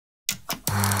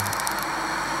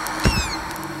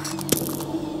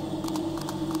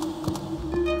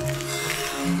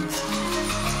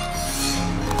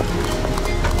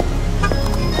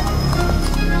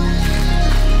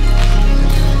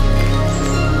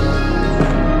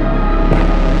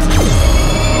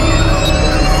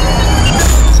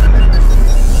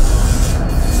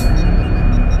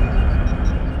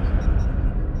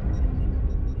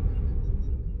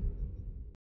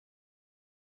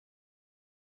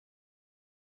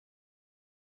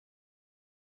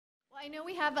I know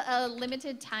we have a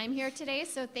limited time here today,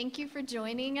 so thank you for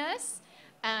joining us.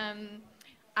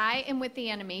 I am with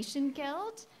the Animation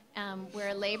Guild. We're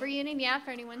a labor union, yeah, for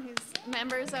anyone who's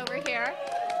members over here.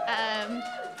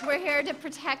 We're here to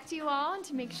protect you all and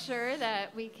to make sure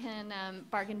that we can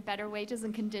bargain better wages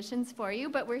and conditions for you.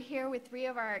 But we're here with 3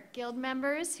 of our guild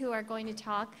members who are going to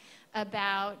talk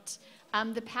about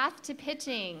the path to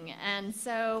pitching. And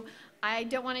so I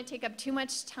don't want to take up too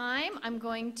much time. I'm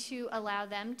going to allow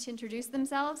them to introduce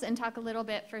themselves and talk a little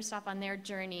bit first off on their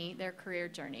journey, their career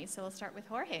journey. So we'll start with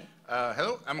Jorge.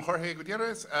 Hello, I'm Jorge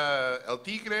Gutierrez, El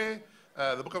Tigre,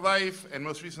 The Book of Life, and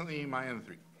most recently, Maya and the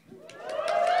Three.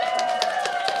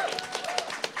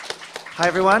 Hi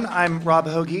everyone, I'm Rob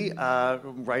Hoegee,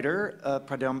 writer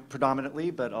predominantly,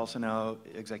 but also now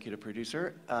executive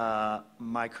producer.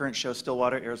 My current show,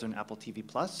 Stillwater, airs on Apple TV+.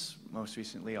 Most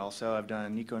recently also, I've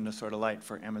done Nico and the Sword of Light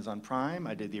for Amazon Prime.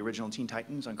 I did the original Teen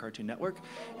Titans on Cartoon Network,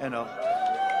 and a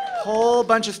whole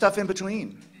bunch of stuff in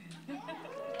between.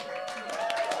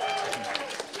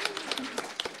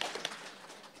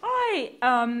 Hi,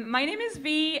 my name is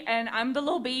V, and I'm the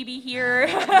little baby here.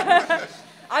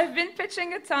 I've been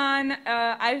pitching a ton.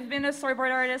 I've been a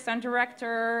storyboard artist and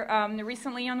director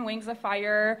recently on Wings of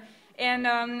Fire. And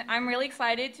I'm really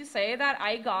excited to say that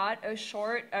I got a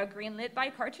short greenlit by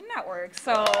Cartoon Network.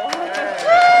 So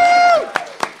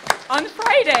on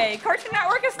Friday, Cartoon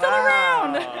Network is still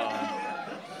around.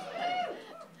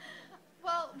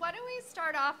 Well, why don't we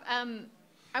start off?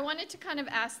 I wanted to kind of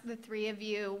ask the 3 of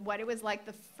you what it was like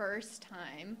the first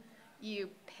time you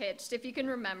pitched, if you can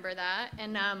remember that,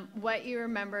 and what you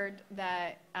remembered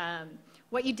that,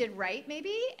 what you did right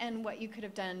maybe, and what you could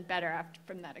have done better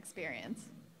from that experience.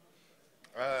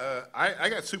 I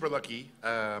got super lucky.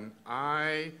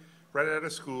 Right out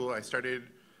of school, I started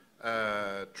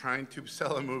trying to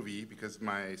sell a movie because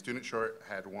my student short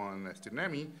had won a student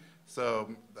Emmy. So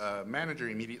the manager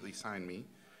immediately signed me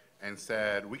and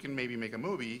said, we can maybe make a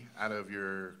movie out of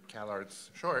your CalArts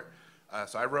short.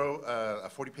 So I wrote a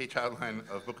 40-page outline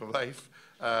of Book of Life,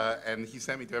 and he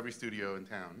sent me to every studio in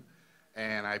town.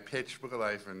 And I pitched Book of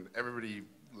Life, and everybody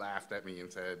laughed at me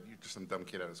and said, you're just some dumb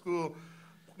kid out of school.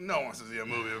 No one wants to see a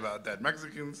movie about dead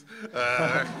Mexicans.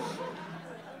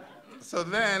 So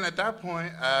then, at that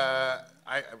point,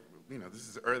 this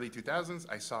is early 2000s,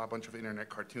 I saw a bunch of internet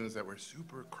cartoons that were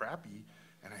super crappy,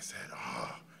 and I said,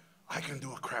 oh, I can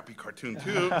do a crappy cartoon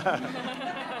too.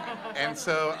 And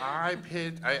so I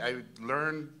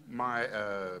learned my,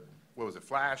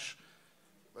 Flash,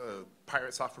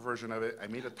 pirate software version of it. I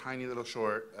made a tiny little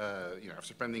short.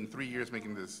 After spending 3 years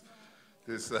making this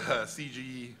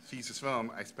CG thesis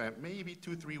film, I spent maybe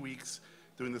 2-3 weeks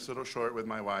doing this little short with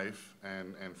my wife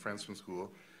and friends from school.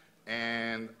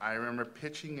 And I remember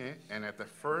pitching it, and at the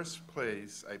first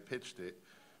place I pitched it,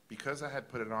 because I had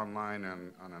put it online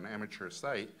on an amateur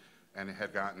site, and it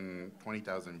had gotten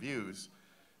 20,000 views,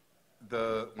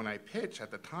 when I pitched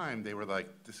at the time, they were like,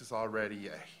 this is already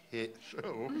a hit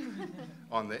show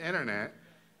on the internet.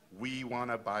 We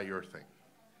want to buy your thing.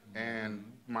 And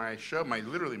my show,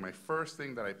 literally my first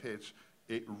thing that I pitched,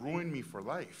 it ruined me for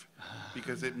life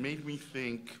because it made me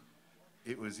think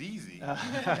it was easy.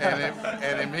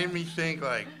 And it made me think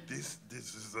like, this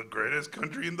is the greatest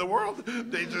country in the world.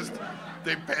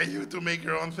 They pay you to make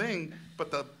your own thing.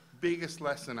 But the biggest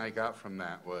lesson I got from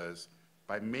that was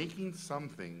by making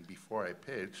something before I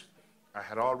pitched, I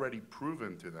had already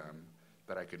proven to them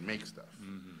that I could make stuff.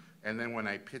 Mm-hmm. And then when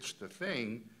I pitched the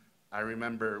thing, I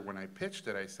remember when I pitched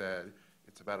it, I said,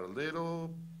 it's about a little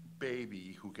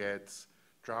baby who gets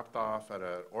dropped off at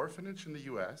an orphanage in the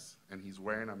US, and he's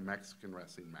wearing a Mexican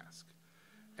wrestling mask.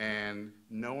 And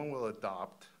no one will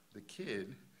adopt the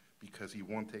kid because he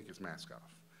won't take his mask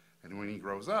off. And when he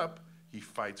grows up, he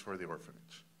fights for the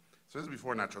orphanage. So this is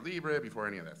before Nacho Libre, before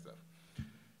any of that stuff.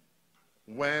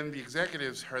 When the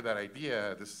executives heard that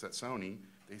idea, this is at Sony,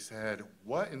 they said,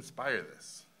 what inspired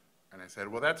this? And I said,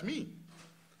 well, that's me.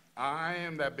 I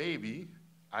am that baby.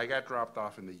 I got dropped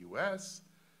off in the US.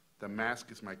 The mask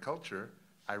is my culture.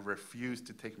 I refuse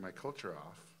to take my culture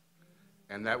off.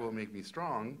 And that will make me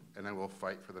strong, and I will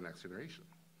fight for the next generation.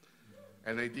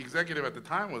 And the executive at the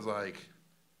time was like,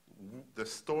 the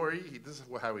story, this is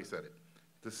how he said it.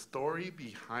 The story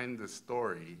behind the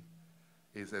story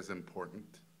is as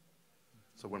important.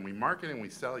 So when we market and we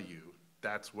sell you,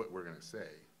 that's what we're going to say.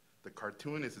 The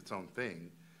cartoon is its own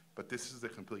thing, but this is the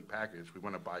complete package. We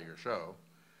want to buy your show.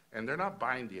 And they're not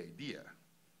buying the idea.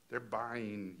 They're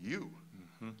buying you.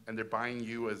 Mm-hmm. And they're buying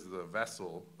you as the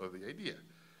vessel of the idea.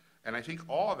 And I think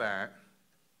all that,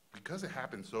 because it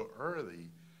happened so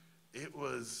early, it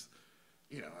was,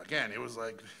 again, it was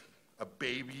like a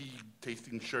baby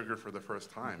tasting sugar for the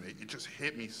first time. It just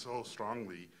hit me so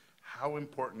strongly how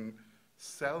important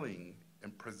selling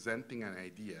and presenting an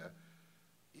idea.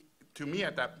 To me,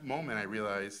 at that moment, I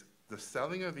realized the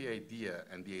selling of the idea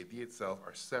and the idea itself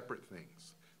are separate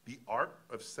things. The art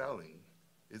of selling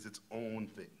is its own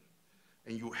thing,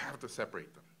 and you have to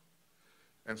separate them.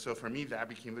 And so for me, that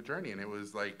became the journey, and it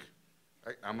was like,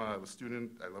 I'm a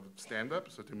student, I love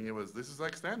stand-up, so to me it was, this is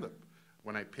like stand-up.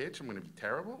 When I pitch, I'm gonna be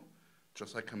terrible,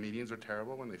 just like comedians are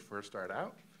terrible when they first start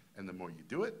out, and the more you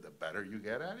do it, the better you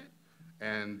get at it.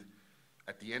 And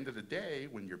at the end of the day,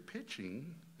 when you're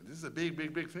pitching, and this is a big,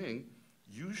 big, big thing,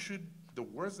 you should, the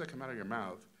words that come out of your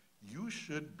mouth, you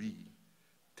should be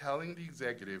telling the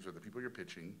executives or the people you're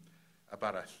pitching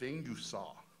about a thing you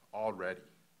saw already.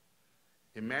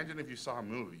 Imagine if you saw a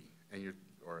movie and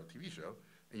or a TV show,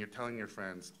 and you're telling your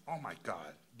friends, oh my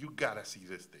God, you gotta see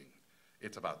this thing.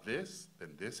 It's about this, then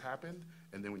this happened,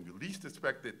 and then when you least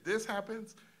expect it, this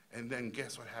happens, and then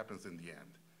guess what happens in the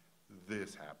end?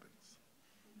 This happens.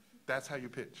 That's how you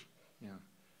pitch. Yeah.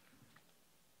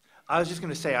 I was just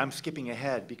going to say, I'm skipping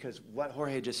ahead because what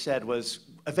Jorge just said was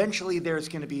eventually there's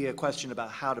going to be a question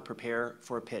about how to prepare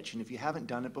for a pitch. And if you haven't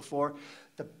done it before,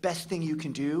 the best thing you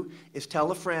can do is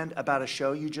tell a friend about a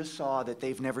show you just saw that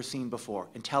they've never seen before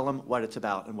and tell them what it's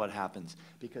about and what happens.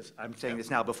 Because I'm saying this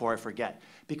now before I forget.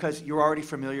 Because you're already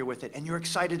familiar with it and you're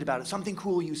excited about it, something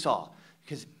cool you saw.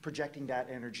 Because projecting that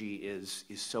energy is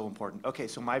so important. Okay,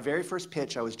 so my very first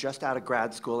pitch, I was just out of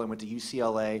grad school. I went to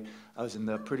UCLA. I was in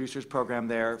the producers program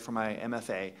there for my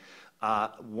MFA.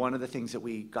 One of the things that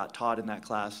we got taught in that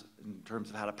class in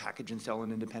terms of how to package and sell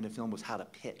an independent film was how to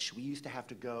pitch. We used to have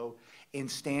to go and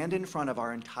stand in front of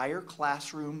our entire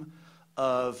classroom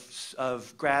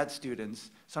of grad students,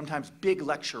 sometimes big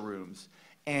lecture rooms.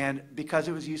 And because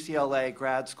it was UCLA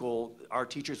grad school, our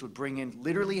teachers would bring in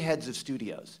literally heads of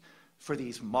studios for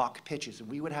these mock pitches. And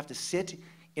we would have to sit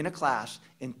in a class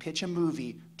and pitch a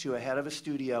movie to a head of a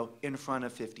studio in front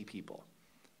of 50 people.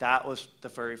 That was the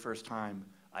very first time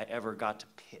I ever got to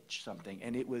pitch something,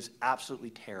 and it was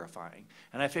absolutely terrifying.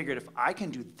 And I figured if I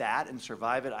can do that and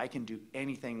survive it, I can do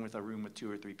anything with a room with 2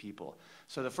 or 3 people.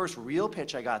 So the first real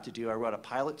pitch I got to do, I wrote a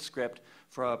pilot script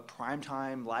for a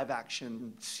primetime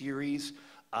live-action series.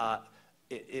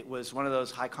 It was one of those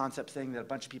high concept things that a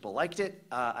bunch of people liked it.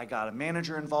 I got a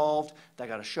manager involved, I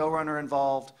got a showrunner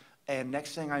involved, and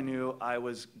next thing I knew, I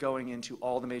was going into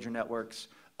all the major networks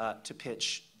to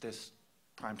pitch this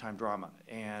primetime drama.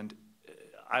 And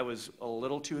I was a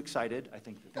little too excited. I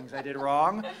think the things I did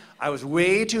wrong. I was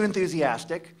way too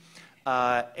enthusiastic.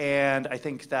 And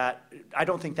I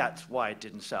don't think that's why it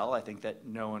didn't sell. I think that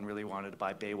no one really wanted to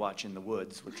buy Baywatch in the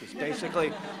Woods, which is basically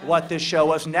what this show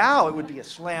was. Now it would be a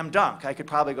slam dunk. I could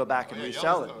probably go back and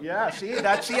resell it. Yeah,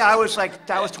 I was like,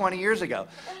 that was 20 years ago.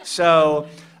 So,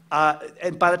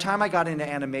 and by the time I got into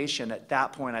animation, at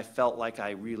that point I felt like I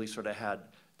really sort of had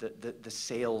the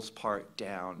sales part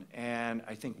down. And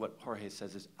I think what Jorge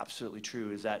says is absolutely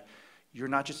true, is that you're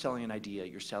not just selling an idea,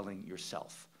 you're selling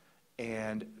yourself.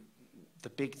 And the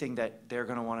big thing that they're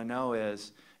going to want to know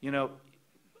is,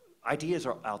 ideas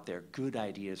are out there, good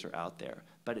ideas are out there,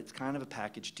 but it's kind of a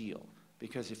package deal.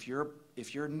 Because if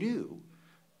you're new,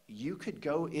 you could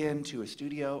go into a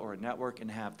studio or a network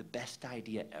and have the best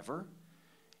idea ever,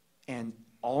 and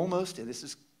this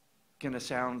is going to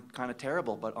sound kind of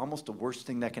terrible, but almost the worst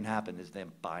thing that can happen is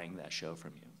them buying that show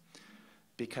from you.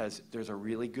 Because there's a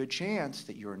really good chance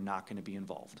that you're not going to be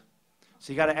involved.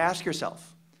 So you got to ask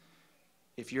yourself,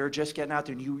 if you're just getting out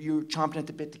there and you're chomping at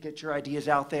the bit to get your ideas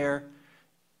out there,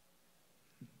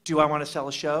 do I want to sell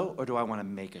a show or do I want to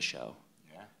make a show?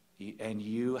 Yeah. And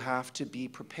you have to be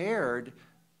prepared.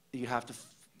 You have to,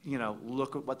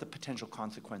 look at what the potential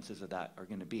consequences of that are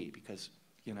going to be. Because,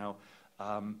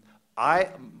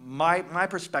 my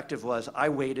perspective was I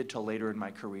waited till later in my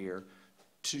career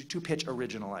to pitch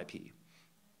original IP.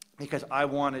 Because I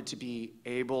wanted to be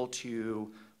able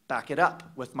to back it up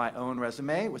with my own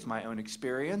resume, with my own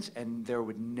experience, and there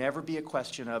would never be a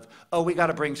question of, oh, we got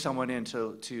to bring someone in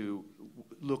to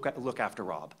look after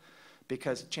Rob.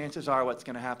 Because chances are what's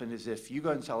going to happen is if you go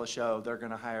and sell a show, they're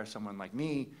going to hire someone like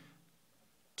me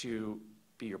to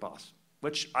be your boss,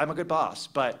 which I'm a good boss,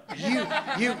 but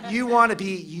you want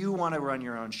to run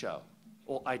your own show,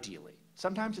 well, ideally.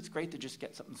 Sometimes it's great to just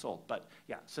get something sold, but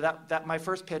yeah, so that my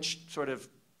first pitch sort of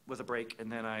was a break,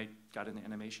 and then I got into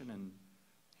animation, and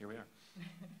here we are.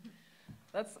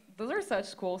 Those are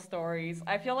such cool stories.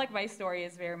 I feel like my story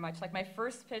is very much like my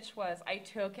first pitch was I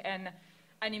took an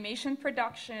animation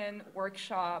production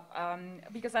workshop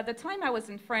because at the time I was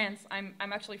in France. I'm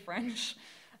actually French,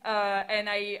 and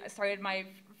I started my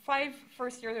 5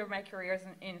 first years of my career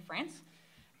in France.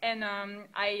 And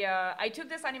I took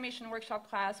this animation workshop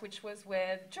class, which was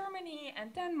with Germany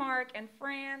and Denmark and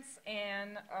France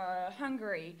and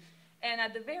Hungary. And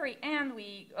at the very end,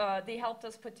 they helped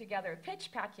us put together a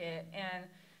pitch packet. And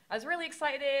I was really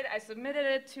excited. I submitted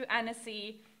it to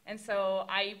Annecy. And so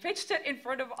I pitched it in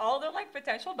front of all the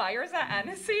potential buyers at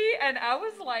Annecy. And I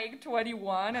was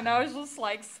 21, and I was just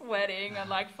sweating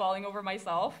and falling over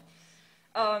myself.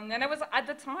 And I was, at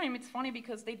the time, it's funny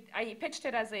because I pitched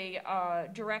it as a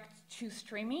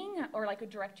direct-to-streaming or a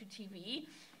direct-to-TV.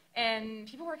 And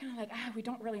people were kind of we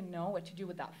don't really know what to do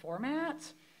with that format.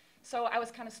 So I was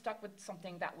kind of stuck with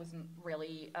something that wasn't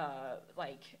really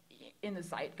in the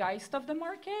zeitgeist of the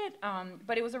market.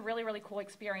 But it was a really, really cool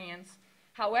experience.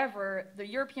 However, the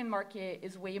European market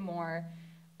is way more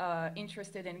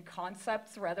interested in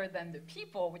concepts rather than the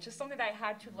people, which is something that I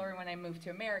had to learn when I moved to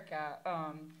America.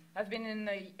 I've been in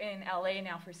LA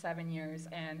now for 7 years,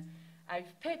 and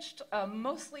I've pitched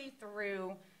mostly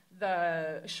through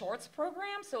the Shorts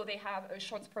program. So they have a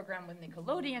Shorts program with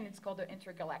Nickelodeon. It's called the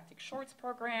Intergalactic Shorts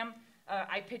program.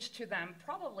 I pitched to them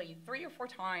probably 3 or 4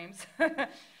 times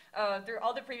through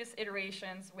all the previous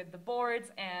iterations with the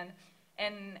boards.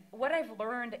 And what I've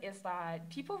learned is that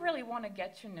people really want to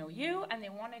get to know you, and they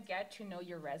want to get to know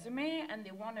your resume, and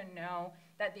they want to know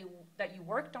that you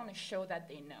worked on a show that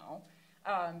they know.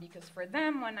 Because for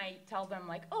them, when I tell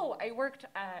them oh, I worked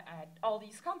at all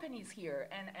these companies here,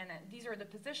 and these are the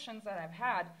positions that I've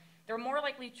had, they're more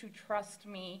likely to trust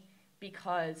me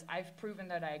because I've proven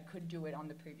that I could do it on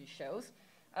the previous shows.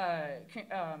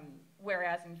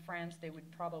 Whereas in France, they would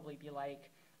probably be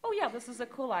oh yeah, this is a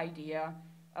cool idea.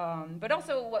 But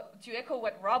also, to echo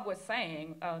what Rob was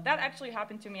saying, that actually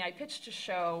happened to me. I pitched a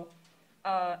show,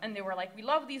 and they were we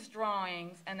love these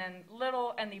drawings, and then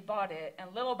and they bought it,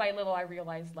 and little by little I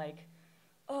realized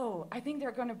oh, I think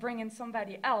they're going to bring in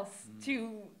somebody else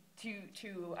to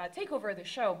take over the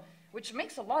show, which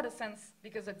makes a lot of sense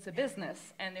because it's a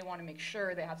business, and they want to make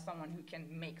sure they have someone who can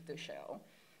make the show.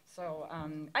 So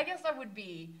I guess that would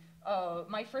be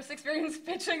my first experience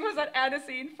pitching was at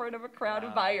Annecy in front of a crowd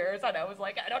of buyers, and I was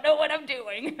I don't know what I'm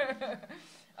doing.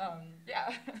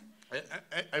 Yeah.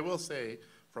 I will say,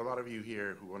 for a lot of you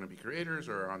here who want to be creators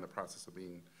or are on the process of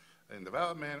being in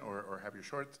development or have your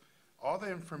shorts, all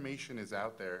the information is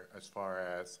out there as far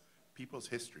as people's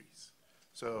histories.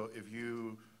 So if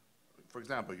you, for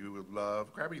example, you would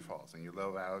love Gravity Falls and you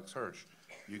love Alex Hirsch,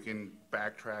 you can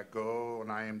backtrack, go on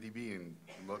IMDb and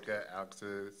look at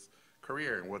Alex's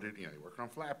career and what did, he worked on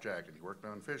Flapjack and he worked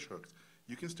on Fish Hooks.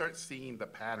 You can start seeing the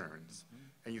patterns,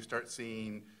 and you start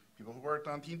seeing people who worked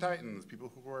on Teen Titans, people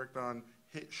who worked on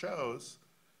hit shows.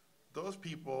 Those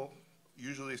people,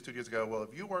 usually studios go, well,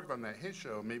 if you worked on that hit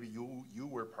show, maybe you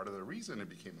were part of the reason it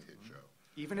became a hit show.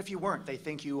 Even if you weren't, they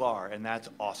think you are, and that's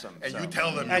awesome. And so. you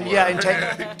tell them and you yeah,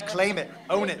 are. and claim it,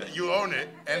 own it. You own it,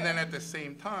 and then at the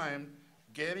same time,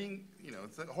 getting,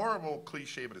 it's a horrible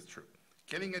cliche, but it's true.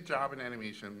 Getting a job in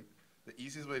animation, the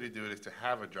easiest way to do it is to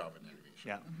have a job in animation.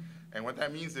 Yeah. And what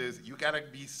that means is you gotta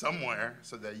be somewhere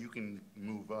so that you can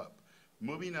move up.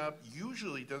 Moving up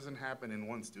usually doesn't happen in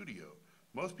one studio.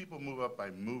 Most people move up by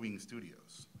moving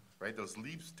studios, right? Those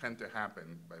leaps tend to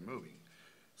happen by moving.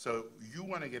 So you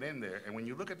want to get in there, and when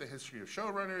you look at the history of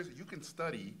showrunners, you can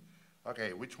study,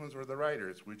 okay, which ones were the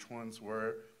writers, which ones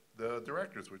were the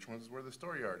directors, which ones were the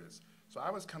story artists. So I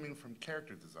was coming from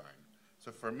character design.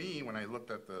 So for me, when I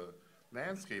looked at the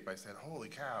landscape, I said, holy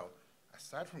cow,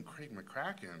 aside from Craig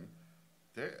McCracken,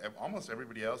 almost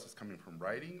everybody else is coming from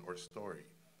writing or story.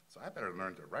 So I better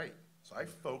learn to write. So I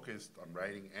focused on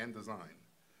writing and design.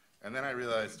 And then I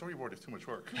realized storyboard is too much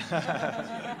work.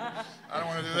 I don't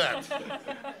want to do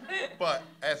that. But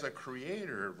as a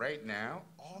creator, right now,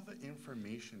 all the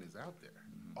information is out there.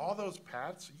 All those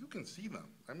paths, you can see them.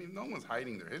 I mean, no one's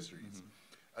hiding their histories.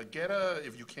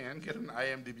 If you can, get an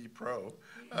IMDb Pro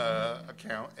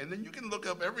account, and then you can look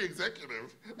up every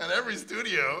executive at every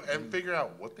studio and figure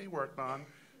out what they worked on,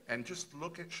 and just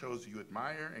look at shows you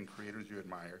admire and creators you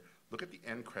admire. Look at the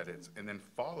end credits, and then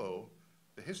follow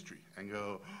the history and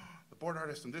go, oh, the board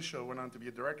artist on this show went on to be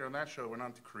a director on that show, went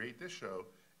on to create this show,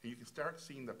 and you can start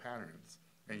seeing the patterns.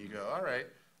 And you go, all right,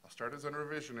 I'll start as a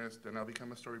revisionist, then I'll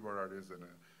become a storyboard artist, and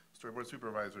a storyboard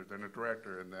supervisor, then a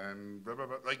director, and then blah, blah,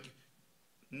 blah. Like,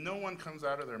 no one comes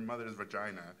out of their mother's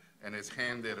vagina and is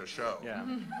handed a show. Yeah.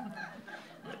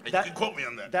 You can quote me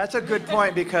on that. That's a good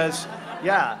point because,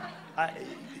 yeah,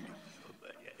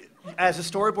 as a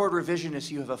storyboard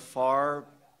revisionist, you have a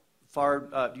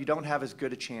you don't have as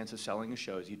good a chance of selling a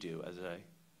show as you do as a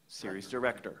series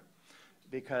director.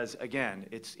 Because again,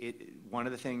 one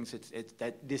of the things,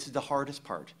 that this is the hardest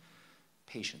part.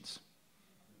 patience.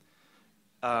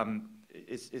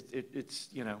 It's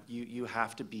you know, you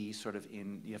have to be sort of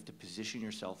you have to position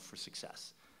yourself for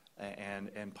success.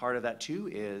 And part of that too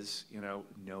is, you know,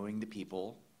 knowing the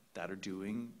people that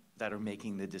are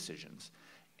making the decisions.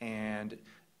 And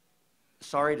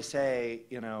sorry to say,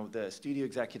 you know, the studio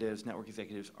executives, network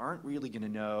executives aren't really going to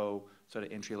know sort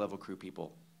of entry-level crew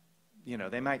people. You know,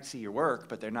 they might see your work,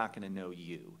 but they're not going to know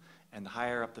you. And the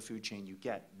higher up the food chain you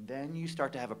get, then you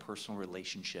start to have a personal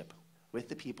relationship with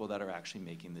the people that are actually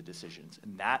making the decisions.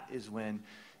 And that is when,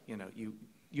 you know,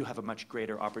 you have a much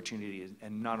greater opportunity,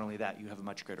 and not only that, you have a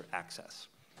much greater access.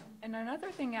 And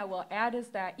another thing I will add is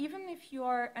that even if you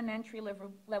are an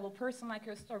entry-level person like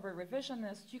a storyboard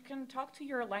revisionist, you can talk to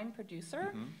your line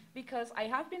producer, because I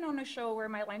have been on a show where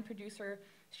my line producer,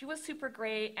 she was super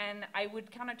great, and I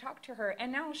would kind of talk to her,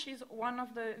 and now she's one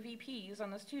of the VPs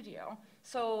on the studio.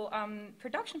 So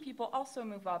production people also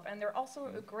move up, and they're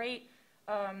also a great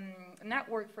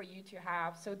network for you to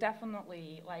have. So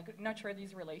definitely, like, nurture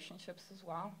these relationships as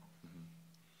well.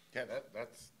 Yeah,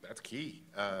 that's key.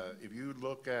 If you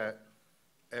look at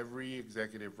every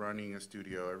executive running a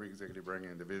studio, every executive running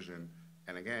a division,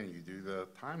 and again, you do the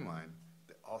timeline,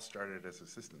 they all started as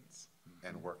assistants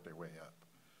and worked their way up.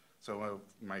 So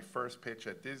my first pitch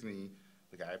at Disney,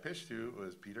 the guy I pitched to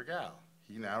was Peter Gal.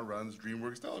 He now runs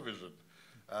DreamWorks Television.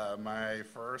 My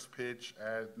first pitch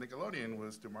at Nickelodeon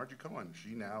was to Margie Cohen.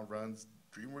 She now runs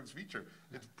DreamWorks Feature.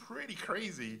 It's pretty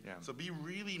crazy. Yeah. So be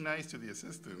really nice to the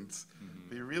assistants.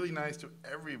 Be really nice to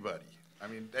everybody. I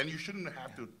mean, and you shouldn't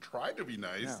have to try to be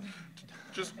nice. No.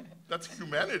 Just, that's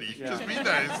humanity. Yeah. Just be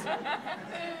nice. That's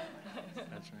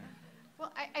right.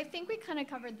 Well, I think we kind of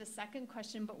covered the second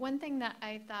question, but one thing that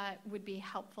I thought would be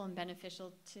helpful and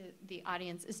beneficial to the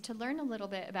audience is to learn a little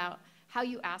bit about how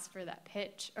you ask for that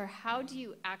pitch, or how do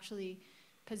you actually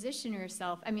position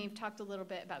yourself. I mean, you've talked a little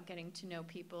bit about getting to know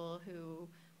people who,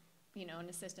 you know, an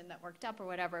assistant that worked up or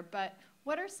whatever, but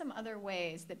what are some other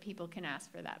ways that people can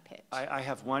ask for that pitch? I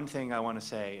have one thing I want to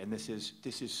say, and this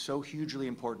is so hugely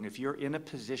important. If you're in a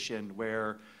position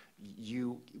where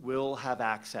you will have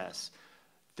access,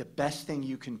 the best thing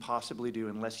you can possibly do,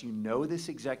 unless you know this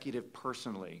executive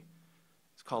personally,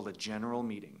 is called a general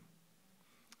meeting,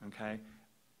 okay?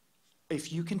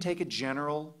 If you can take a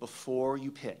general before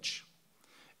you pitch,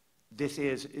 this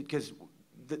is, because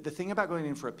the thing about going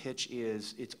in for a pitch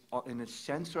is it's in a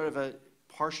sense sort of a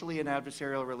partially an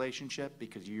adversarial relationship,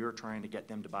 because you're trying to get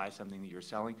them to buy something that you're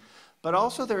selling. But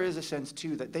also there is a sense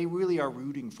too that they really are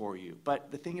rooting for you.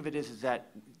 But the thing of it is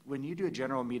that when you do a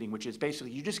general meeting, which is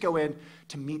basically you just go in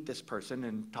to meet this person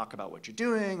and talk about what you're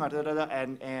doing,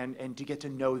 and to get to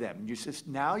know them.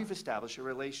 Now you've established a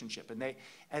relationship,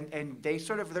 and they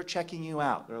sort of, they're checking you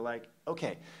out. They're like,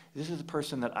 okay, this is a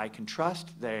person that I can trust.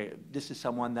 This is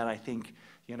someone that I think,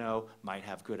 you know, might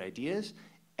have good ideas.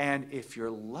 And if you're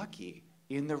lucky,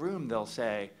 in the room they'll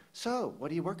say, so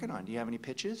what are you working on? Do you have any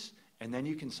pitches? And then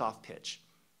you can soft pitch.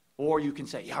 Or you can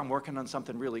say, yeah, I'm working on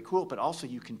something really cool, but also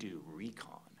you can do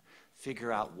recon.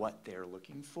 Figure out what they're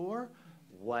looking for,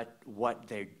 what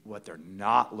they're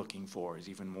not looking for is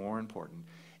even more important.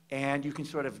 And you can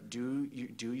sort of do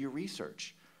your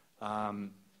research.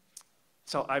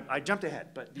 So I jumped ahead,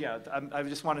 but yeah, I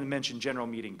just wanted to mention general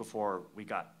meeting before we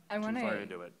got too far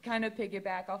into it. Kind of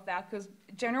piggyback off that, because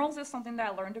generals is something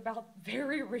that I learned about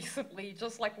very recently,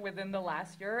 just like within the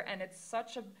last year, and it's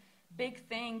such a big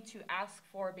thing to ask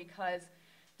for, because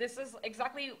this is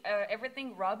exactly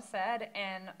everything Rob said,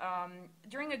 and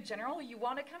during a general, you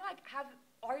want to kind of like have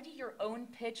already your own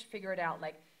pitch figured out,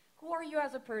 like, who are you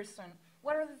as a person?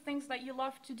 What are the things that you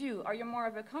love to do? Are you more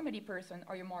of a comedy person?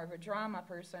 Are you more of a drama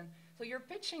person? So you're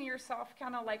pitching yourself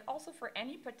kind of like also for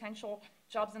any potential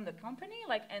jobs in the company,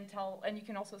 like, and you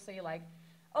can also say like,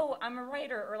 oh, I'm a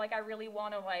writer, or like I really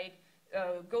want to like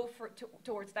go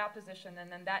towards that position,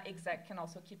 and then that exec can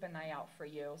also keep an eye out for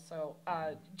you. So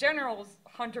generals,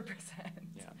 100%.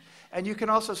 Yeah, and you can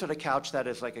also sort of couch that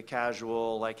as like a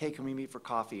casual, like, hey, can we meet for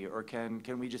coffee, or can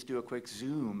we just do a quick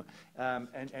Zoom,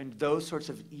 and those sorts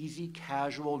of easy,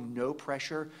 casual, no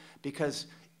pressure, because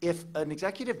if an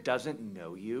executive doesn't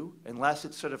know you, unless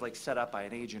it's sort of like set up by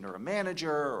an agent or a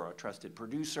manager or a trusted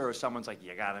producer, or someone's like,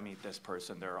 you gotta meet this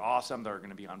person, they're awesome, they're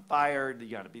gonna be on fire, you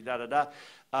gotta be da-da-da,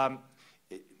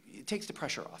 it takes the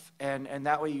pressure off. And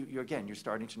that way, you're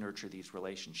starting to nurture these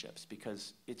relationships,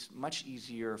 because it's much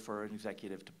easier for an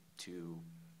executive to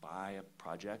buy a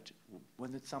project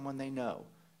when it's someone they know.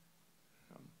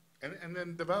 And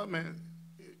then development,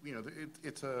 you know,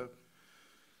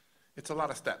 it's a lot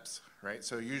of steps, right?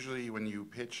 So usually when you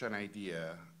pitch an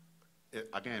idea,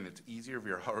 again, it's easier if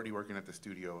you're already working at the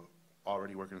studio,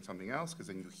 already working on something else, because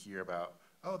then you hear about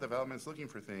oh, development's looking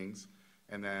for things,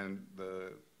 and then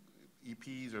the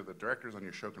EPs or the directors on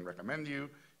your show can recommend you.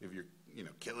 If you're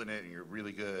killing it and you're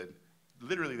really good,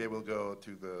 literally they will go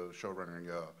to the showrunner and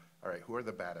go, all right, who are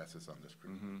the badasses on this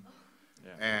group?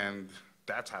 Yeah. And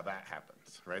that's how that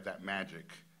happens, right? That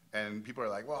magic. And people are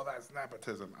like, well, that's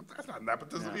nepotism. That's not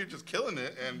nepotism. Yeah. You're just killing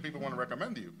it, and people want to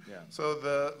recommend you. Yeah. So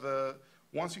the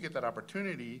once you get that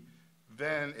opportunity,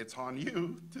 then it's on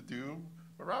you to do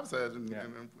what Rob said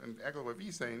and echo what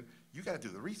V's saying. You got to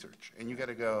do the research, and you got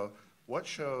to go, what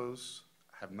shows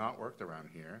have not worked around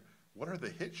here? What are the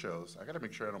hit shows? I got to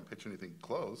make sure I don't pitch anything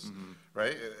close,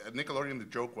 right? At Nickelodeon, the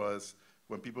joke was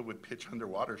when people would pitch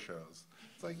underwater shows.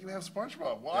 It's like, you have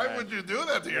SpongeBob. Why would you do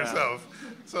that to yourself?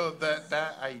 So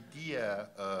that idea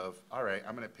of, all right,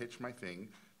 I'm going to pitch my thing.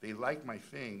 They like my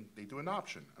thing. They do an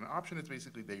option. An option is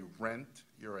basically they rent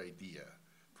your idea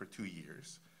for 2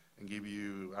 years and give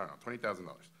you, I don't know, $20,000.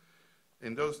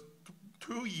 In those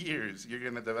 2 years, you're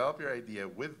going to develop your idea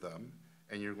with them,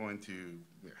 and you're going to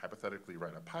hypothetically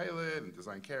write a pilot and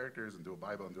design characters and do a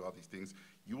Bible and do all these things.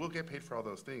 You will get paid for all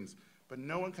those things, but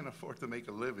no one can afford to make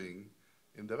a living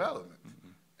in development.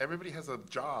 Everybody has a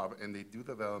job, and they do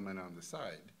development on the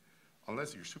side,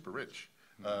 unless you're super rich.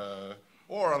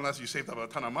 Or unless you saved up a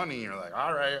ton of money, and you're like,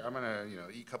 all right, I'm gonna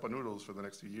eat cup of noodles for the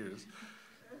next 2 years.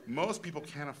 Most people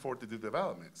can't afford to do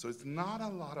development, so it's not a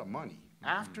lot of money.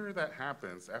 After that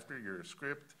happens, after your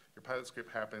script, your pilot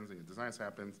script happens, and your designs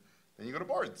happens, then you go to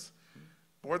boards.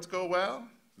 Boards go well,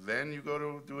 then you go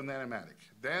to do an animatic.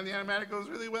 Then the animatic goes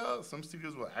really well. Some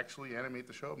studios will actually animate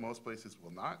the show. Most places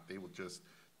will not. They will just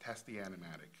test the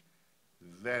animatic.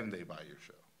 Then they buy your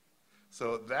show.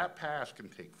 So that path can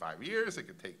take 5 years. It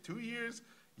could take 2 years.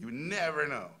 You never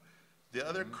know. The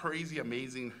other crazy,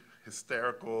 amazing,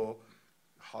 hysterical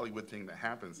Hollywood thing that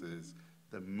happens is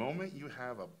the moment you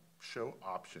have a show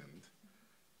optioned,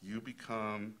 you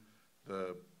become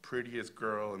the prettiest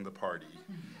girl in the party.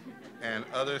 And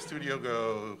other studio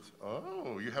goes,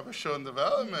 oh, you have a show in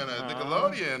development at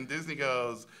Nickelodeon. Disney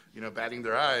goes, batting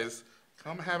their eyes,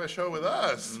 come have a show with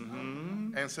us.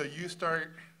 And so you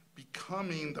start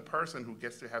becoming the person who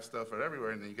gets to have stuff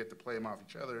everywhere, and then you get to play them off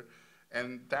each other.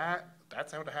 And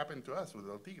that's how it happened to us with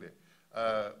El Tigre.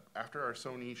 After our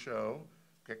Sony show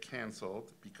got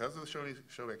canceled, because of the Sony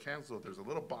show got canceled, there's a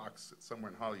little box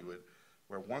somewhere in Hollywood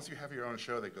where once you have your own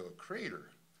show, they go, creator.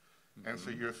 And so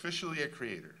you're officially a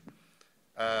creator.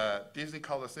 Disney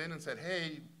called us in and said,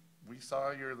 hey, we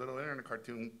saw your little internet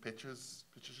cartoon pitches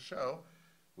a show.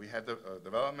 We had the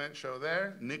development show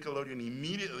there. Nickelodeon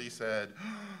immediately said,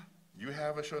 you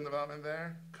have a show in development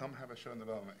there? Come have a show in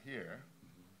development here.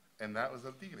 And that was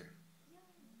El Tigre.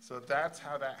 So that's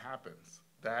how that happens.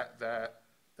 That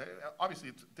obviously,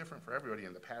 it's different for everybody,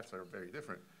 and the paths are very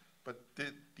different. But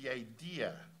the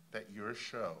idea that your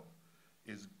show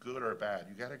is good or bad,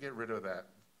 you got to get rid of that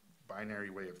binary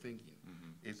way of thinking.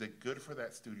 Is it good for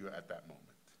that studio at that moment?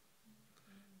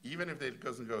 Even if it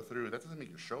doesn't go through, that doesn't make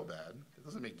your show bad. It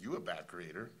doesn't make you a bad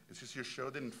creator. It's just your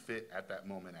show didn't fit at that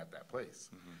moment, at that place.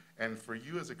 And for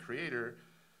you as a creator,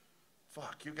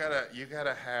 fuck, you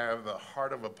gotta have the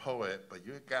heart of a poet, but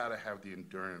you gotta have the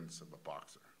endurance of a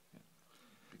boxer.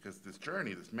 Because this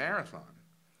journey, this marathon,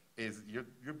 is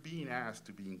you're being asked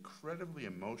to be incredibly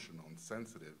emotional and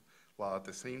sensitive, while at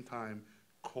the same time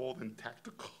cold and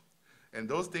tactical. And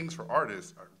those things for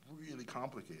artists are really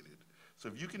complicated. So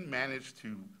if you can manage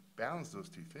to balance those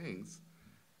two things,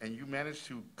 and you manage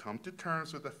to come to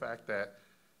terms with the fact that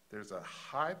there's a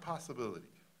high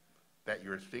possibility that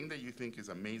your thing that you think is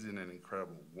amazing and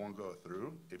incredible won't go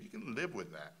through, if you can live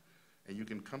with that, and you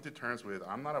can come to terms with,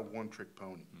 I'm not a one-trick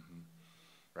pony,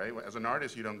 right? As an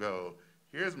artist, you don't go,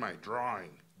 here's my drawing,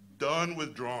 done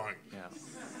with drawing.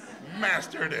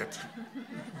 Mastered it.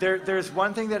 There's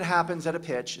one thing that happens at a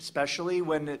pitch, especially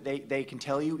when they can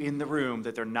tell you in the room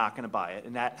that they're not going to buy it,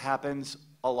 and that happens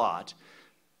a lot.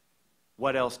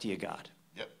 What else do you got?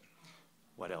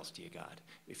 What else do you got?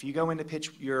 If you go in to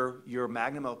pitch your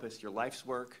magnum opus, your life's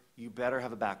work, you better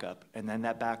have a backup, and then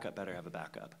that backup better have a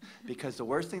backup. Because the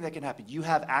worst thing that can happen, you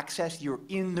have access, you're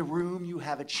in the room, you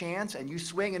have a chance, and you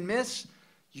swing and miss,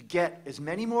 you get as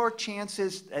many more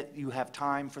chances that you have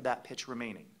time for that pitch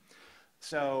remaining.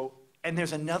 So, and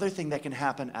there's another thing that can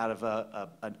happen out of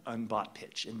an unbought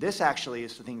pitch. And this actually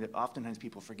is the thing that oftentimes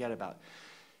people forget about.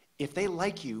 If they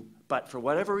like you, but for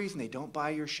whatever reason they don't buy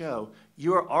your show,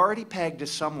 you're already pegged as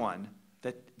someone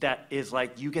that is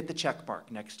like, you get the check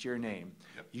mark next to your name.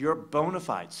 You're bona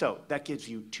fide. So that gives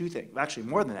you two things, actually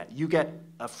more than that. You get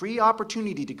a free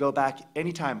opportunity to go back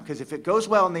anytime, because if it goes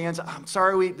well and the ends, I'm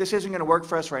sorry, this isn't going to work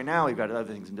for us right now. We've got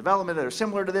other things in development that are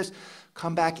similar to this.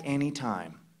 Come back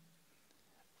anytime.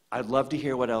 I'd love to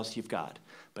hear what else you've got.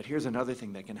 But here's another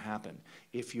thing that can happen.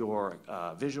 If you're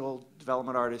a visual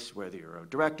development artist, whether you're a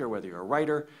director, whether you're a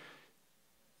writer,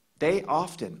 they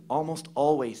often, almost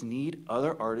always, need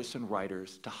other artists and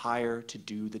writers to hire to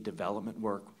do the development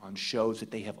work on shows that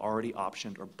they have already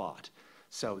optioned or bought.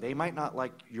 So they might not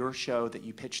like your show that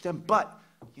you pitched them, but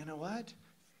you know what?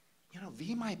 You know,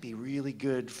 V might be really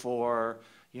good for,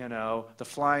 you know, the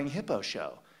Flying Hippo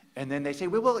show. And then they say,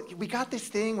 well, we got this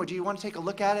thing. Would you want to take a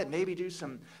look at it? Maybe do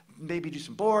some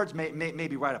boards.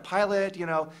 Maybe write a pilot. You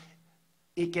know,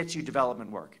 it gets you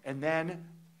development work. And then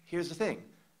here's the thing: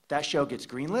 that show gets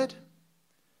greenlit.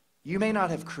 You may not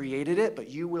have created it, but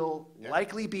you will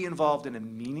likely be involved in a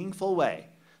meaningful way.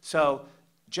 So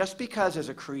just because as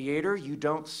a creator you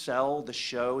don't sell the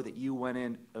show that you went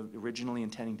in originally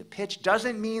intending to pitch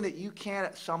doesn't mean that you can't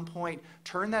at some point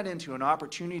turn that into an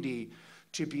opportunity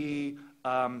to be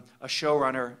a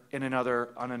showrunner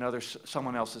on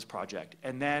someone else's project.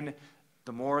 And then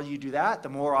the more you do that, the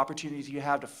more opportunities you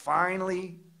have to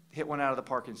finally hit one out of the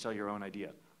park and sell your own idea.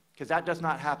 Because that does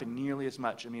not happen nearly as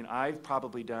much. I mean, I've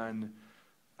probably done,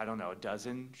 I don't know, a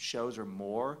dozen shows or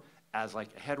more as like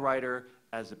a head writer,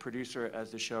 as a producer,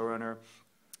 as the showrunner.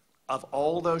 Of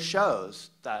all those shows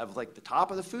that of like the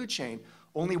top of the food chain,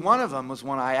 only one of them was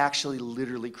one I actually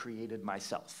literally created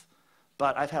myself.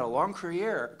 But I've had a long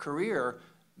career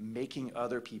making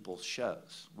other people's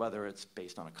shows, whether it's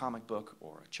based on a comic book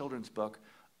or a children's book.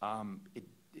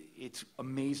 It's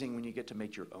amazing when you get to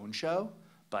make your own show,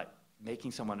 but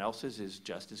making someone else's is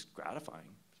just as gratifying.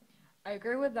 I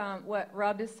agree with what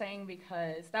Rob is saying,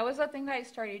 because that was the thing that I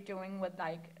started doing with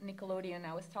like Nickelodeon.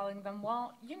 I was telling them,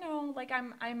 well, you know, like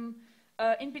I'm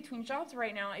in between jobs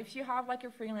right now. If you have like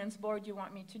a freelance board you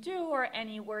want me to do, or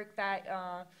any work that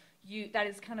that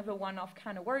is kind of a one-off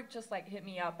kind of work, just like hit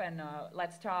me up and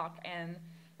let's talk. And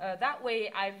that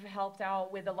way I've helped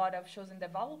out with a lot of shows in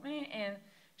development. And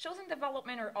shows in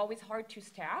development are always hard to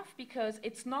staff because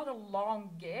it's not a long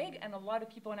gig, and a lot of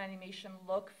people in animation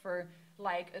look for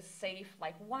like a safe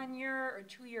like 1 year or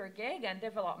 2 year gig. And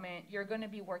development, you're going to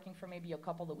be working for maybe a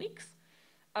couple of weeks.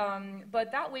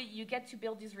 But that way you get to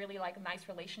build these really like nice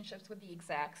relationships with the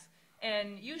execs.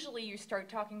 And usually you start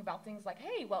talking about things like,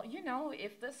 hey, well, you know,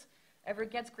 if this ever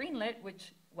gets greenlit,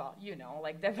 which, well, you know,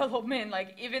 like development,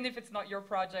 like even if it's not your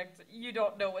project, you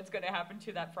don't know what's going to happen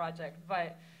to that project.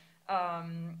 But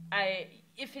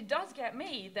if it does get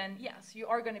made, then yes, you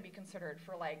are going to be considered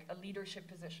for like a leadership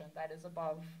position that is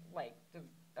above like the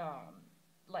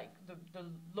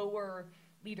lower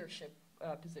leadership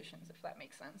positions, if that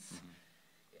makes sense. Mm-hmm.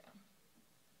 Yeah.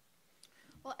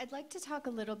 Well, I'd like to talk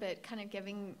a little bit, kind of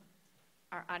giving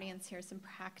our audience here some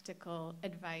practical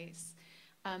advice.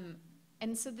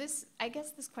 And so I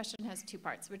guess this question has two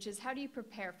parts, which is how do you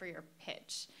prepare for your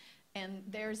pitch? And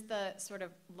there's the sort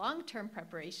of long-term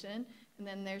preparation, and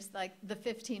then there's like the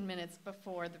 15 minutes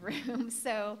before the room.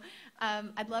 So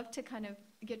I'd love to kind of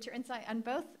get your insight on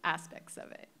both aspects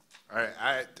of it. All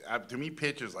right, to me,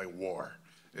 pitch is like war.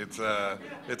 It's a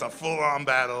full-on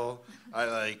battle.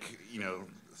 I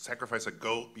sacrifice a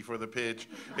goat before the pitch.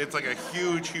 It's like a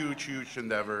huge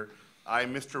endeavor. I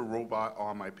Mr. Robot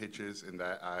on my pitches in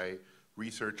that I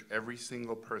research every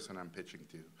single person I'm pitching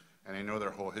to. And I know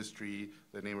their whole history,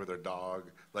 the name of their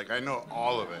dog. Like, I know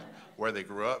all of it, where they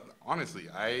grew up. Honestly,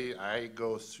 I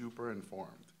go super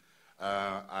informed.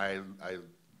 I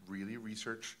really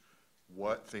research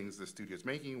what things the studio's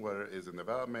making, what is in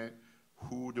development,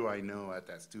 who do I know at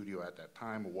that studio at that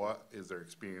time, what is their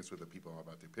experience with the people I'm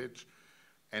about to pitch.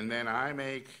 And then I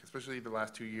make, especially the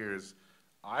last 2 years,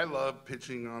 I love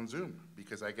pitching on Zoom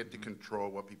because I get to control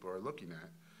what people are looking at.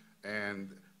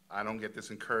 And I don't get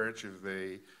disencouraged if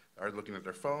they are looking at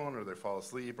their phone or they fall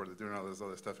asleep or they're doing all this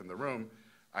other stuff in the room.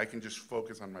 I can just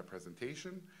focus on my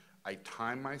presentation. I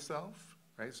time myself,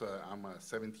 right? So I'm a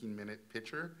 17-minute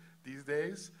pitcher these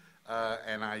days.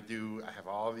 And I have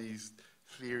all these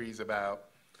theories about,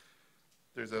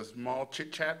 there's a small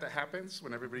chit-chat that happens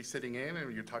when everybody's sitting in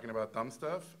and you're talking about dumb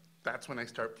stuff. That's when I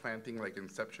start planting, like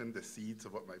Inception, the seeds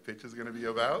of what my pitch is gonna be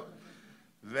about.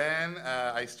 Then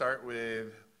I start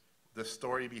with the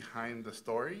story behind the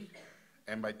story.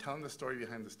 And by telling the story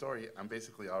behind the story, I'm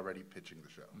basically already pitching the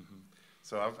show. Mm-hmm.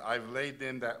 So I've laid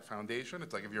in that foundation.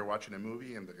 It's like if you're watching a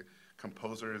movie and the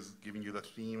composer is giving you the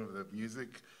theme of the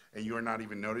music and you're not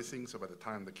even noticing, so by the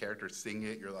time the characters sing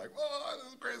it, you're like, oh, this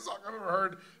is the greatest song I've ever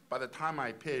heard. By the time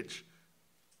I pitch,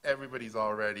 everybody's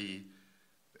already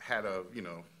had a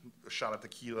shot of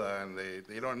tequila and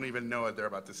they don't even know it, they're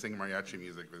about to sing mariachi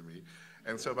music with me.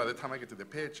 And so by the time I get to the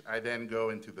pitch, I then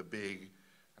go into the big,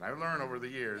 and I've learned over the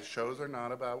years, shows are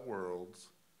not about worlds,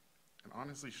 and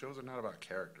honestly, shows are not about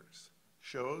characters.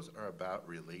 shows are about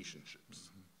relationships,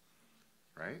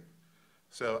 right?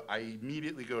 So I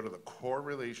immediately go to the core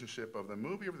relationship of the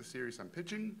movie or the series I'm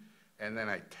pitching, and then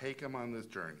I take them on this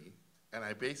journey, and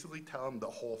I basically tell them the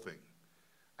whole thing.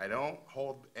 I don't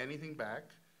hold anything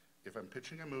back. If I'm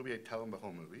pitching a movie, I tell them the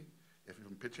whole movie. If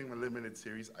I'm pitching a limited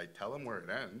series, I tell them where it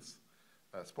ends.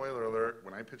 Spoiler alert,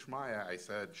 when I pitched Maya, I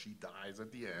said she dies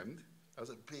at the end. That was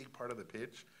a big part of the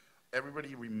pitch.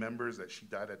 Everybody remembers that she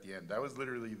died at the end. That was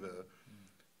literally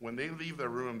when they leave the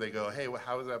room, they go, hey,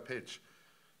 how was that pitch?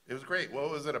 It was great. What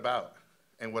was it about?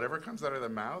 And whatever comes out of their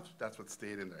mouth, that's what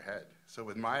stayed in their head. So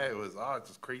with Maya, it was, it's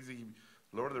this crazy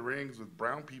Lord of the Rings with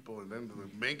brown people, and then the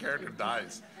main character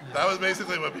dies. That was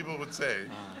basically what people would say.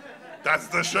 That's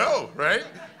the show, right?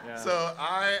 Yeah. So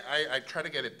I try to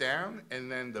get it down,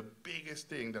 and then the biggest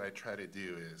thing that I try to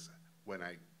do is when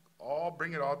I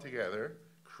bring it all together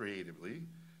creatively,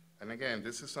 and again,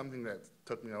 this is something that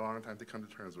took me a long time to come to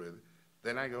terms with,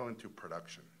 then I go into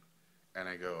production, and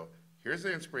I go, here's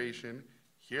the inspiration,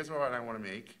 here's what I want to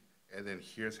make, and then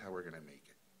here's how we're going to make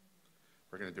it.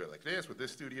 We're going to do it like this with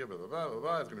this studio, blah, blah, blah, blah,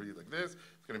 blah. It's going to be like this.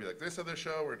 It's going to be like this other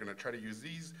show. We're going to try to use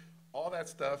these. All that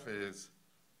stuff is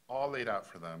all laid out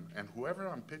for them. And whoever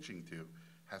I'm pitching to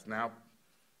has now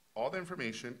all the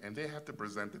information, and they have to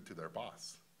present it to their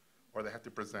boss. Or they have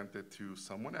to present it to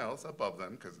someone else above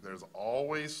them, because there's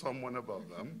always someone above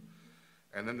them.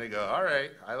 And then they go, all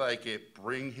right, I like it.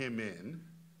 Bring him in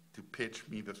to pitch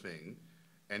me the thing.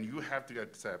 And you have to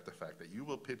accept the fact that you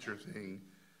will pitch your thing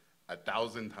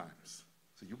 1,000 times.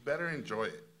 So you better enjoy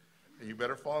it, and you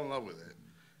better fall in love with it.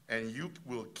 And you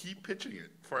will keep pitching it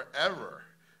forever.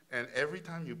 And every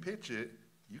time you pitch it,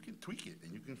 you can tweak it,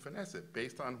 and you can finesse it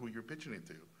based on who you're pitching it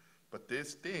to. But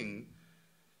this thing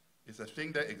is a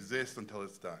thing that exists until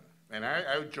it's done. And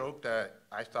I would joke that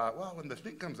I thought, well, when the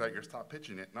thing comes out, you'll stop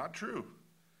pitching it. Not true.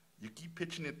 You keep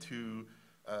pitching it to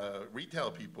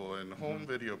retail people and home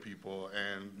video people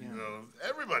and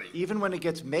everybody. Even when it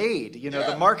gets made,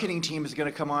 the marketing team is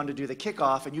going to come on to do the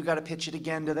kickoff, and you got to pitch it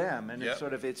again to them, and it's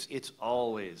sort of it's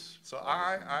always. So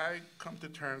I come to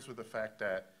terms with the fact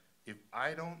that if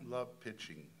I don't love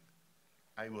pitching,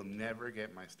 I will never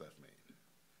get my stuff made.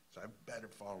 So I better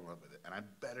fall in love with it, and I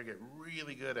better get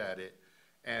really good at it.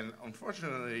 And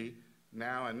unfortunately,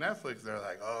 now on Netflix, they're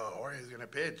like, oh, Jorge's going to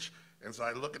pitch. And so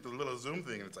I look at the little Zoom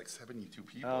thing, and it's like 72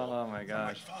 people. Oh my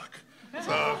gosh. So I'm like, fuck.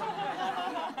 So,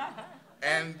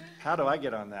 and how do I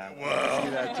get on that? Whoa. I see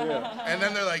that too. And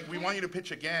then they're like, we want you to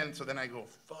pitch again. So then I go,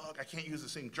 fuck, I can't use the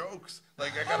same jokes.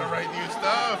 Like, I got to write new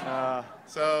stuff.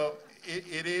 So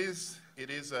it is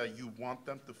you want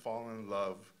them to fall in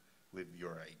love with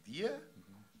your idea,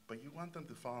 but you want them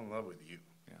to fall in love with you.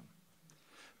 Yeah.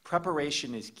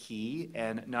 Preparation is key,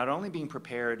 and not only being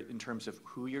prepared in terms of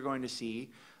who you're going to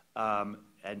see,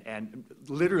 and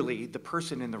literally the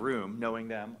person in the room, knowing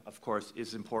them, of course,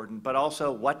 is important, but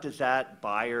also what does that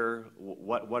buyer,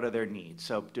 what are their needs?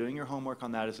 So doing your homework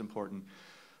on that is important.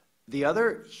 The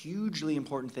other hugely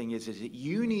important thing is that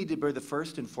you need to be the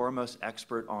first and foremost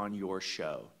expert on your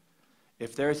show.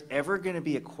 If there's ever going to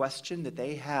be a question that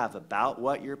they have about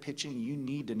what you're pitching, you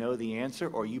need to know the answer,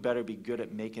 or you better be good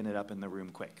at making it up in the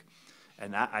room quick.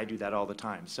 And I do that all the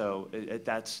time. So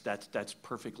that's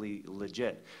perfectly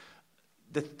legit.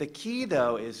 The key,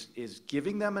 though, is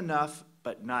giving them enough,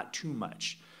 but not too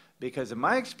much. Because in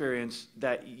my experience,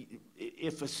 that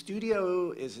if a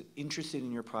studio is interested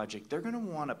in your project, they're going to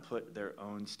want to put their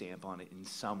own stamp on it in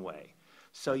some way.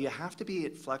 So you have to be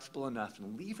flexible enough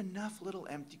and leave enough little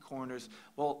empty corners.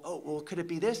 Well, could it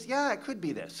be this? Yeah, it could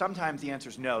be this. Sometimes the answer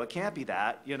is no, it can't be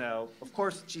that. Of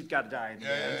course she's got to die in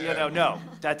the end. No,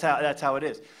 that's how it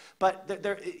is. But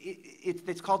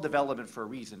it's called development for a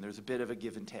reason. There's a bit of a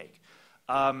give and take.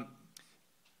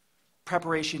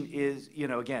 Preparation is,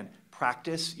 again,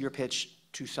 practice your pitch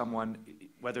to someone,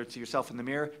 whether it's yourself in the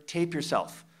mirror, tape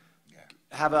yourself.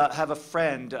 Have a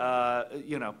friend,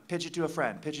 pitch it to a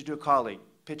friend, pitch it to a colleague,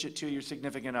 pitch it to your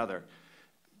significant other.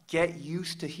 Get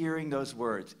used to hearing those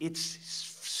words. It's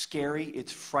scary,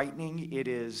 it's frightening, it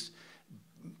is,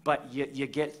 but you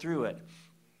get through it.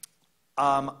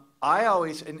 I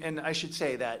always, and I should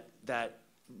say that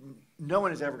no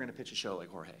one is ever going to pitch a show like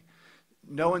Jorge.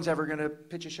 No one's ever going to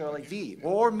pitch a show like V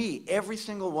or me. Every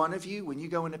single one of you, when you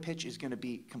go into pitch, is going to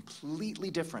be completely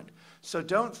different. So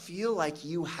don't feel like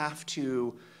you have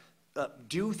to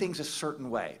do things a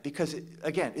certain way, because,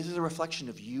 again, this is a reflection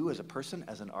of you as a person,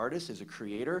 as an artist, as a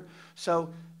creator.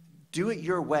 So do it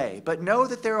your way. But know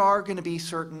that there are going to be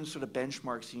certain sort of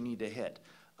benchmarks you need to hit.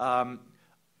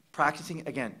 Practicing,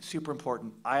 again, super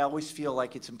important. I always feel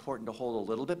like it's important to hold a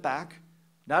little bit back.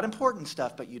 Not important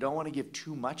stuff, but you don't want to give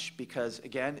too much because,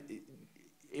 again,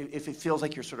 if it feels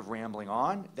like you're sort of rambling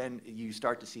on, then you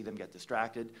start to see them get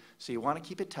distracted. So you want to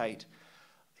keep it tight.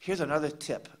 Here's another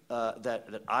tip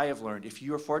that I have learned. If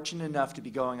you are fortunate enough to be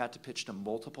going out to pitch to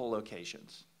multiple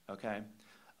locations, okay?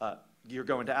 You're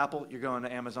going to Apple, you're going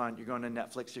to Amazon, you're going to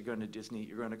Netflix, you're going to Disney,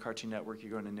 you're going to Cartoon Network,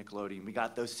 you're going to Nickelodeon. We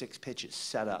got those 6 pitches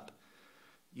set up.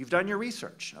 You've done your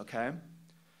research, okay?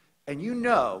 And you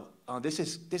know, this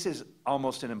is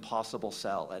almost an impossible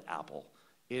sell at Apple.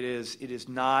 It is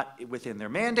not within their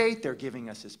mandate. They're giving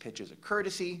us this pitch as a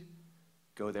courtesy.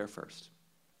 Go there first.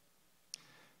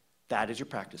 That is your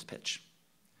practice pitch.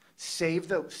 Save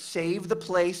the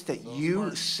place that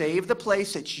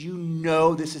you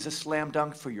know this is a slam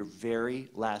dunk for your very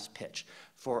last pitch,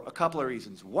 for a couple of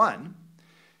reasons. One,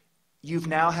 you've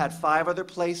now had 5 other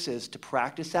places to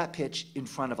practice that pitch in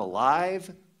front of a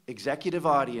live executive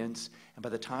audience, and by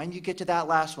the time you get to that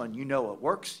last one, you know what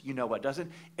works, you know what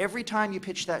doesn't. Every time you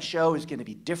pitch that show is going to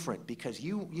be different because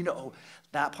you know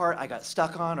that part I got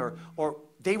stuck on, or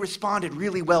they responded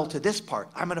really well to this part.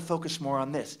 I'm going to focus more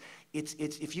on this. It's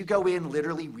if you go in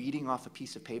literally reading off a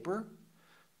piece of paper,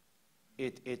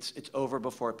 it's over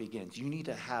before it begins. You need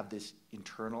to have this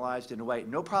internalized in a way.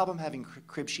 No problem having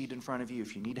crib sheet in front of you.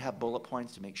 If you need to have bullet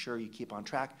points to make sure you keep on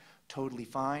track, totally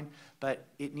fine. But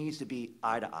it needs to be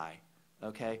eye to eye,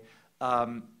 okay?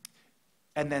 And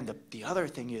then the other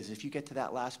thing is, if you get to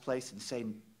that last place and say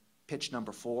pitch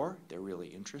number 4, they're really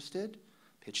interested.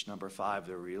 Pitch number 5,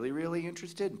 they're really, really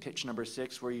interested. And pitch number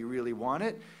 6, where you really want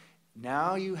it,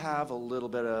 now you have a little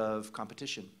bit of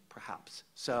competition, perhaps.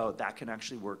 So that can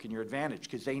actually work in your advantage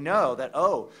because they know that,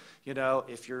 oh, you know,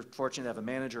 if you're fortunate to have a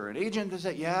manager or an agent, is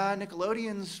that, yeah,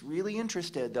 Nickelodeon's really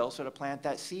interested. They'll sort of plant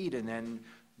that seed, and then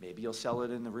maybe you'll sell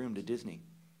it in the room to Disney.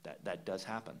 That does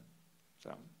happen.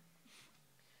 So.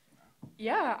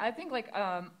 Yeah, I think like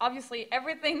obviously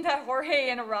everything that Jorge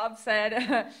and Rob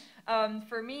said.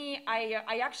 For me,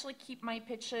 I actually keep my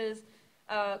pitches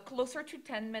closer to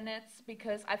 10 minutes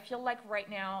because I feel like right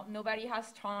now nobody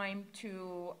has time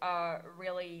to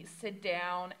really sit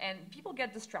down, and people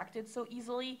get distracted so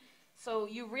easily. So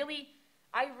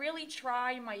I really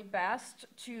try my best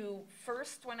to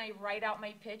first, when I write out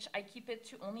my pitch, I keep it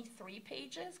to only 3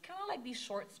 pages, kind of like the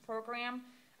shorts program.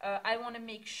 I want to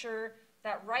make sure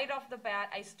that right off the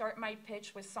bat, I start my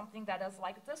pitch with something that is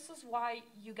like, this is why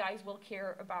you guys will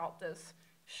care about this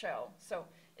show. So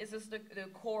is this the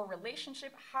core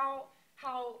relationship?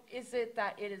 How is it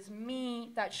that it is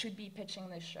me that should be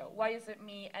pitching this show? Why is it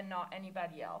me and not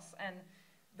anybody else? And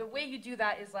the way you do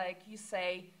that is like you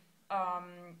say,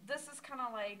 this is kind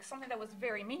of like something that was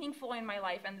very meaningful in my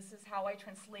life, and this is how I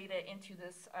translate it into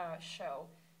this show.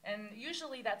 And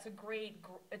usually that's a great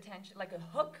attention, like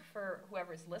a hook for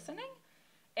whoever's listening.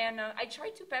 And I try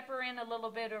to pepper in a little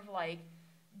bit of like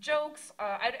jokes.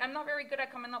 I'm not very good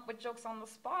at coming up with jokes on the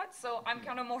spot, so I'm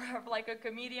kind of more of like a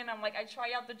comedian. I'm like, I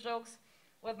try out the jokes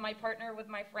with my partner, with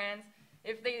my friends.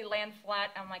 If they land flat,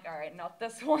 I'm like, all right, not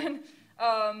this one.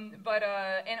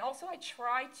 And also I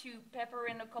try to pepper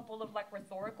in a couple of like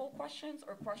rhetorical questions,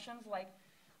 or questions like,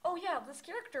 oh yeah, this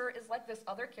character is like this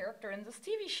other character in this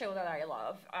TV show that I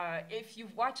love, if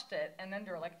you've watched it. And then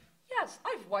they're like, yes,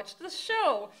 I've watched this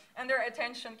show. And their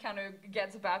attention kind of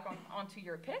gets back onto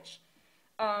your pitch.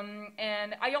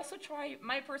 And I also try,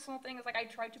 my personal thing is like I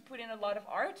try to put in a lot of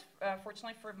art.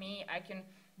 Fortunately for me, I can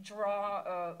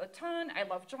draw a ton. I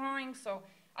love drawing, so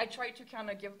I try to kind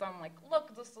of give them like,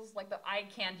 look, this is like the eye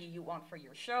candy you want for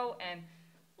your show, and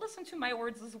listen to my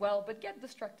words as well, but get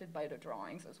distracted by the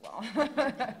drawings as well.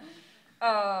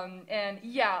 And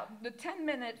yeah, the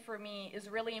 10-minute for me is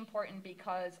really important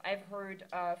because I've heard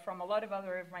from a lot of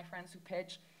other of my friends who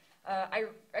pitch. I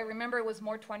remember it was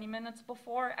more 20 minutes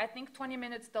before. I think 20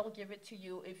 minutes, they'll give it to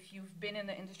you if you've been in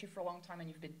the industry for a long time and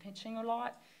you've been pitching a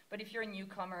lot. But if you're a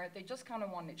newcomer, they just kind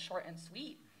of want it short and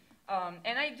sweet.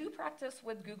 And I do practice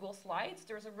with Google Slides.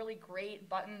 There's a really great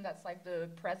button that's like the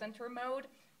presenter mode,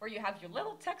 where you have your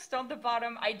little text on the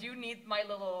bottom. I do need my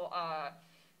little, how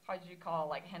do you call it,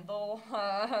 like handle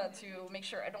to make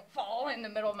sure I don't fall in the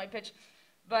middle of my pitch.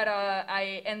 But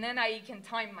and then I can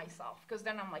time myself, because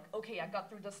then I'm like, okay, I got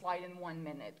through the slide in 1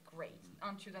 minute, great,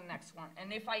 on to the next one.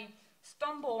 And if I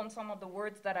stumble on some of the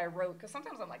words that I wrote, because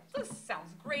sometimes I'm like, this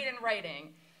sounds great in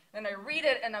writing, and I read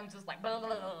it and I'm just like, blah, blah,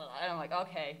 blah, blah, and I'm like,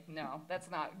 okay, no,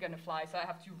 that's not gonna fly, so I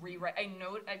have to rewrite. I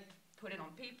put it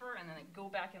on paper, and then I go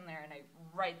back in there and I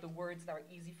write the words that are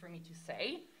easy for me to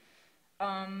say.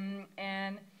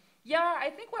 And yeah, I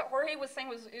think what Jorge was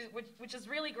saying which is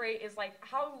really great, is like,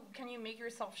 how can you make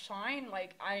yourself shine?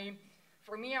 Like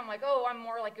for me, I'm like, oh, I'm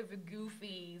more like of a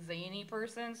goofy, zany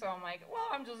person, so I'm like, well,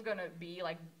 I'm just gonna be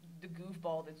like the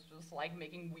goofball that's just like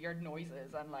making weird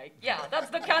noises and like, yeah, that's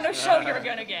the kind of show you're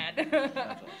gonna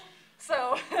get.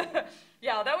 So,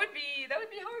 yeah, that would be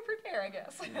how I prepare, I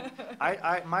guess.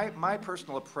 My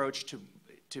personal approach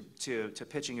to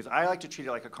pitching is I like to treat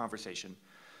it like a conversation.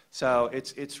 So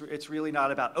it's really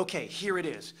not about, okay, here it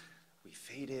is. We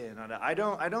fade in. I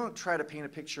don't try to paint a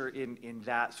picture in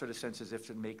that sort of sense as if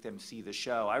to make them see the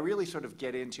show. I really sort of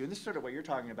get into, and this is sort of what you're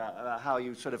talking about how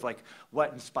you sort of like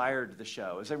what inspired the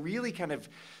show. Is I really kind of,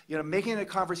 making it a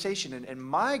conversation. And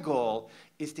my goal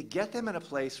is to get them in a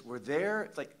place where they're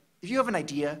like, if you have an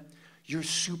idea, you're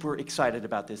super excited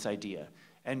about this idea.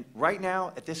 And right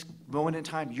now, at this moment in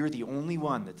time, you're the only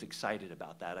one that's excited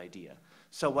about that idea.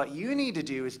 So what you need to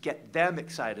do is get them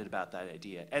excited about that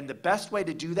idea. And the best way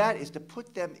to do that is to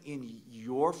put them in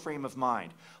your frame of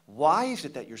mind. Why is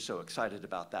it that you're so excited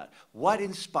about that? What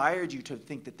inspired you to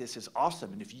think that this is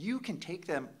awesome? And if you can take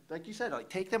them, like you said, like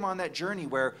take them on that journey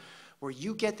where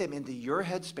you get them into your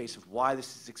headspace of why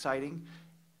this is exciting,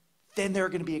 then they're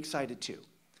going to be excited too.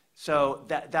 So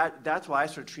that's why I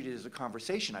sort of treat it as a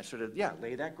conversation. I sort of,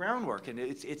 lay that groundwork, and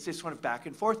it's this sort of back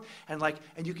and forth, and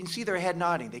you can see their head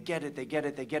nodding. They get it, they get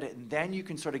it, they get it, and then you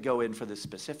can sort of go in for the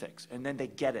specifics, and then they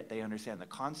get it. They understand the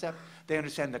concept, they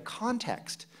understand the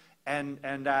context, and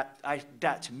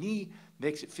that to me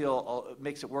makes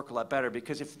it work a lot better,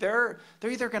 because if they're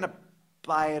either going to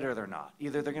buy it or they're not.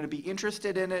 Either they're going to be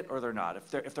interested in it or they're not.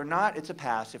 If they're not, it's a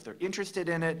pass. If they're interested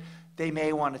in it, they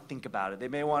may want to think about it. They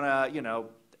may want to,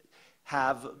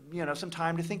 have some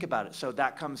time to think about it. So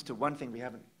that comes to one thing we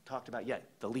haven't talked about yet,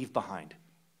 the leave behind.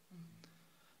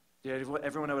 Yeah,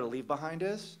 everyone know what a leave behind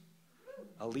is?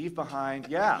 A leave behind,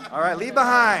 yeah. All right, leave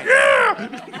behind.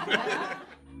 Yeah!